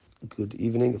Good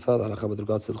evening. Further halacha with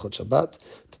regards to Hilchot Shabbat.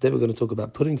 Today we're going to talk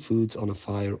about putting foods on a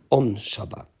fire on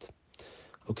Shabbat.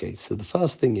 Okay, so the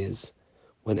first thing is,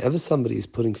 whenever somebody is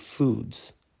putting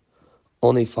foods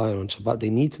on a fire on Shabbat, they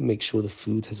need to make sure the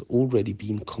food has already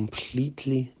been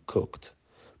completely cooked.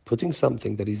 Putting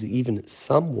something that is even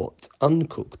somewhat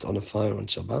uncooked on a fire on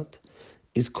Shabbat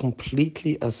is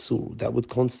completely asur. That would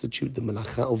constitute the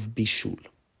melacha of bishul.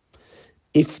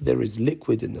 If there is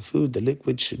liquid in the food, the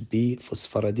liquid should be, for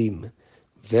Sfaradim,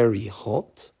 very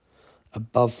hot.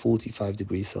 Above 45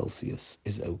 degrees Celsius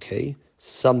is okay.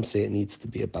 Some say it needs to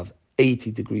be above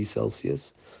 80 degrees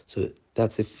Celsius. So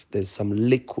that's if there's some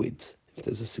liquid, if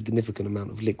there's a significant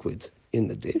amount of liquid in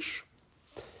the dish.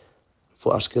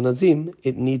 For Ashkenazim,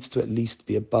 it needs to at least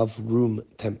be above room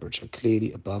temperature,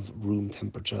 clearly above room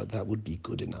temperature. That would be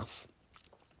good enough.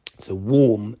 So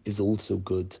warm is also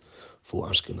good for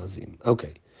Ashkenazim.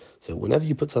 Okay, so whenever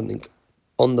you put something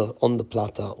on the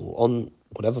plata or on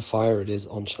whatever fire it is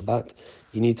on Shabbat,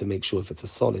 you need to make sure if it's a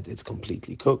solid, it's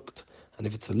completely cooked, and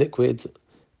if it's a liquid,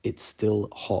 it's still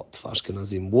hot. For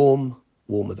Ashkenazim,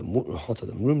 hotter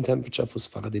than room temperature. For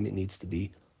Sfaradim, it needs to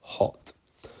be hot.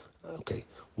 Okay,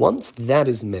 once that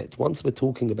is met, once we're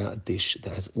talking about a dish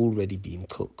that has already been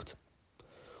cooked,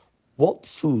 what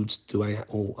foods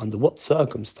or under what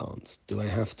circumstance do I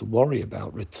have to worry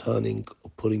about returning or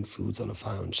putting foods on a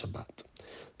fire on Shabbat?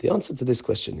 The answer to this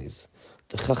question is,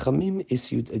 the Chachamim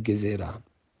issued a gezerah.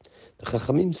 The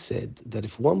Chachamim said that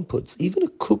if one puts even a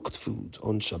cooked food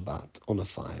on Shabbat on a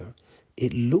fire,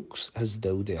 it looks as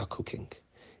though they are cooking.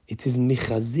 It is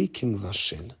michazikim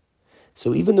vashel.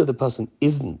 So even though the person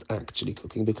isn't actually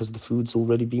cooking, because the food's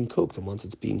already been cooked, and once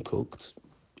it's been cooked,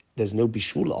 there's no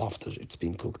bishul after it's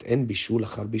been cooked, and bishul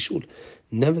achar bishul.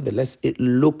 Nevertheless, it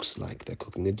looks like they're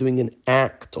cooking. They're doing an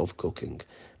act of cooking.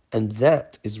 And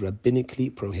that is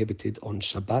rabbinically prohibited on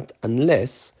Shabbat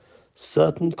unless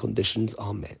certain conditions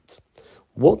are met.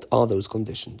 What are those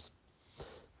conditions?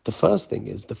 The first thing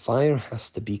is the fire has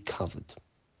to be covered.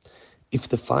 If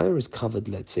the fire is covered,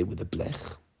 let's say, with a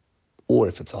blech, or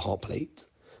if it's a hot plate,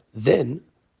 then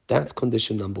that's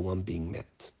condition number one being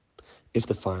met. If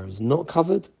the fire is not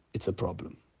covered, it's a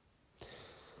problem.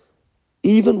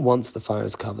 Even once the fire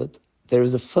is covered, there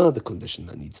is a further condition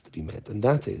that needs to be met, and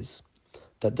that is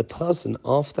that the person,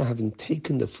 after having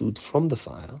taken the food from the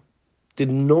fire,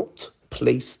 did not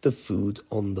place the food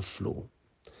on the floor.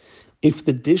 If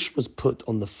the dish was put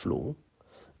on the floor,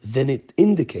 then it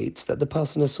indicates that the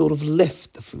person has sort of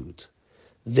left the food.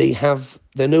 They're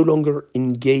no longer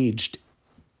engaged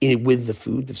with the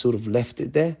food, they've sort of left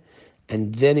it there,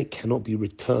 and then it cannot be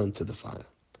returned to the fire.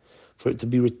 For it to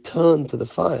be returned to the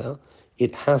fire,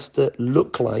 it has to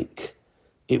look like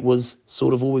it was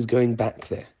sort of always going back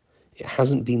there. It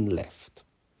hasn't been left.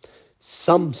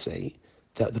 Some say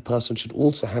that the person should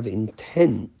also have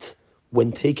intent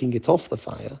when taking it off the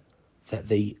fire, that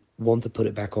they want to put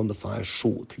it back on the fire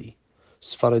shortly.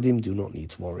 Sfaradim do not need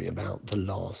to worry about the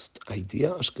last idea.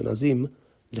 Ashkenazim,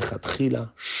 lechatchila,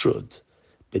 should.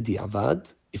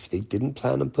 B'di'avad, if they didn't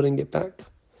plan on putting it back,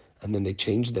 and then they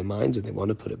change their minds and they want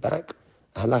to put it back,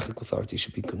 a halachic authority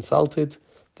should be consulted.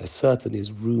 There certainly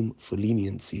is room for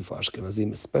leniency for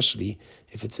Ashkenazim, especially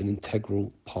if it's an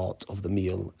integral part of the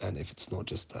meal and if it's not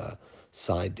just a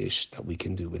side dish that we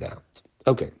can do without.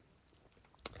 Okay,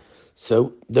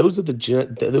 so those are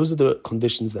the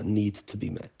conditions that need to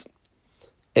be met.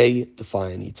 A, the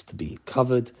fire needs to be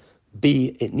covered.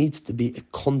 B, it needs to be a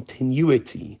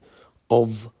continuity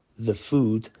of the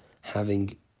food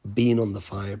having been on the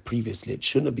fire previously. It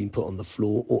shouldn't have been put on the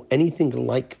floor or anything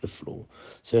like the floor.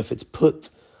 So if it's put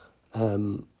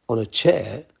on a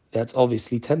chair, that's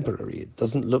obviously temporary. It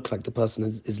doesn't look like the person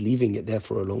is leaving it there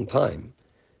for a long time.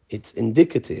 It's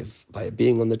indicative, by it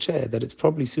being on the chair, that it's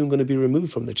probably soon going to be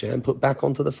removed from the chair and put back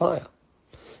onto the fire.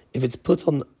 If it's put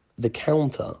on the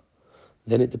counter,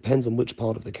 then it depends on which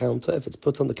part of the counter. If it's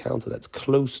put on the counter that's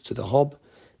close to the hob,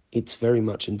 it's very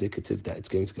much indicative that it's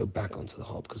going to go back onto the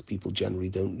hob, because people generally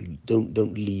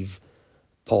don't leave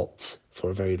pots for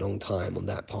a very long time on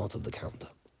that part of the counter.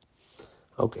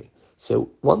 Okay, so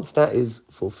once that is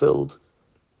fulfilled,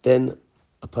 then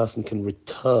a person can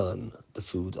return the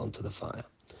food onto the fire.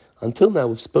 Until now,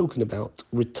 we've spoken about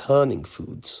returning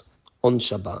foods on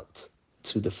Shabbat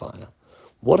to the fire.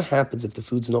 What happens if the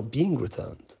food's not being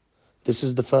returned? This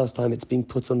is the first time it's being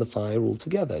put on the fire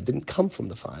altogether. It didn't come from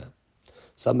the fire.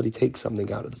 Somebody takes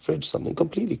something out of the fridge, something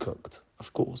completely cooked,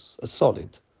 of course, a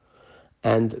solid,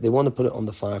 and they want to put it on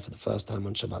the fire for the first time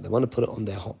on Shabbat. They want to put it on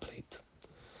their hot plate.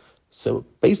 So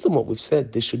based on what we've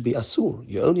said, this should be asur.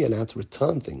 You're only allowed to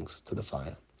return things to the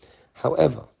fire.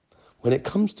 However, When it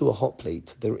comes to a hot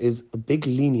plate, there is a big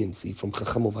leniency from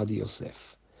Chacham Ovadia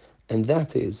Yosef, and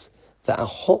that is that a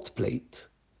hot plate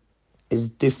is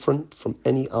different from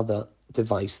any other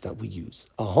device that we use.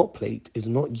 A hot plate is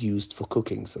not used for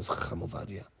cooking, says Chacham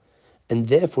Ovadia, and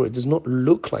therefore it does not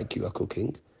look like you are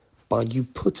cooking by you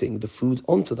putting the food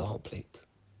onto the hot plate.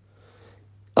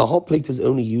 A hot plate is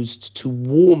only used to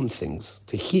warm things,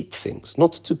 to heat things,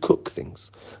 not to cook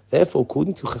things. Therefore,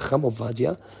 according to Chacham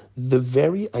Ovadia, the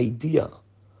very idea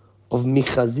of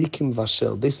michazikim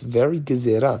vashel, this very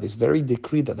gezerah, this very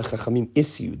decree that the Chachamim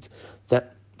issued,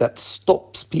 that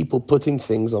stops people putting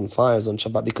things on fires on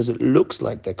Shabbat because it looks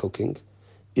like they're cooking,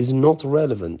 is not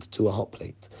relevant to a hot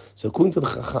plate. So according to the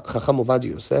Chacham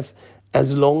Ovadia Yosef,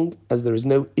 as long as there is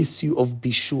no issue of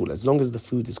bishul, as long as the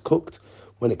food is cooked,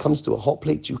 when it comes to a hot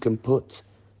plate, you can put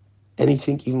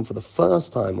anything, even for the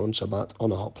first time on Shabbat,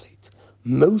 on a hot plate.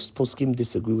 Most poskim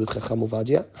disagree with Chacham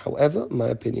Ovadia. However, my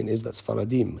opinion is that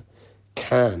Sfaradim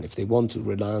can, if they want to,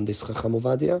 rely on this Chacham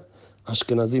Ovadia.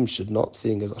 Ashkenazim should not,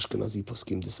 seeing as Ashkenazi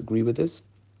poskim disagree with this.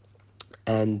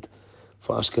 And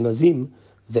for Ashkenazim,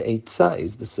 the Eitzah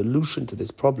is, the solution to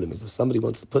this problem is if somebody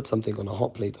wants to put something on a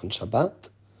hot plate on Shabbat,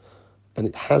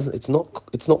 and it's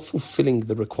not fulfilling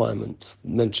the requirements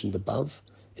mentioned above,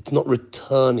 it's not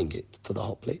returning it to the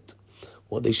hot plate.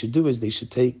 What they should do is they should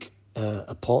take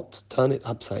a pot, turn it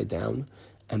upside down,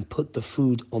 and put the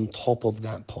food on top of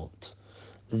that pot.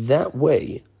 That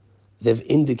way, they've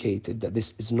indicated that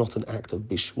this is not an act of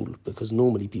bishul, because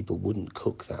normally people wouldn't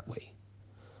cook that way.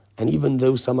 And even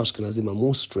though some Ashkenazim are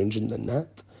more stringent than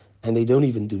that, and they don't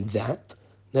even do that,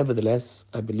 nevertheless,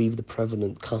 I believe the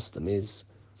prevalent custom is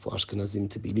for Ashkenazim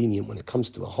to be lenient when it comes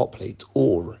to a hot plate,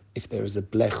 or if there is a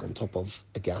blech on top of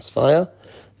a gas fire,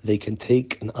 they can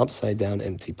take an upside-down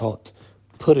empty pot,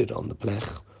 put it on the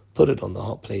blech, put it on the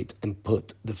hot plate, and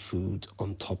put the food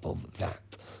on top of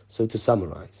that. So to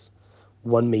summarize,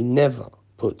 one may never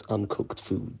put uncooked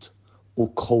food or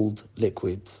cold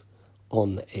liquids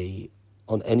on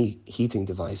any heating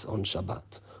device on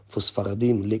Shabbat. For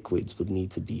Sfaradim, liquids would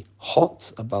need to be hot,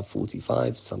 above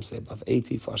 45, some say above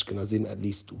 80, for Ashkenazim at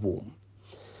least warm.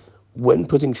 When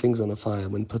putting things on a fire,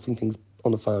 when putting things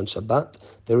on a fire on Shabbat,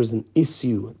 there is an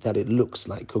issue that it looks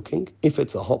like cooking. If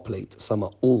it's a hot plate, some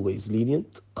are always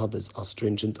lenient, others are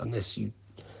stringent unless you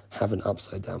have an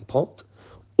upside down pot.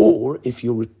 Or if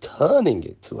you're returning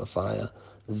it to a fire,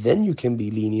 then you can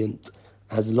be lenient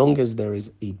as long as there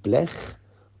is a blech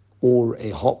or a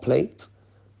hot plate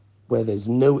where there's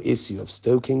no issue of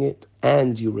stoking it,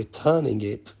 and you're returning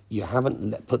it, you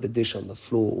haven't put the dish on the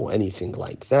floor or anything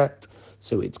like that,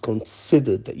 so it's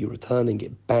considered that you're returning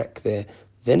it back there,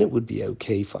 then it would be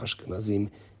okay for Ashkenazim,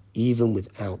 even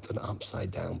without an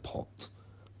upside down pot.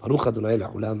 Baruch Adonai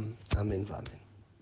La'olam, Amen v'Amen.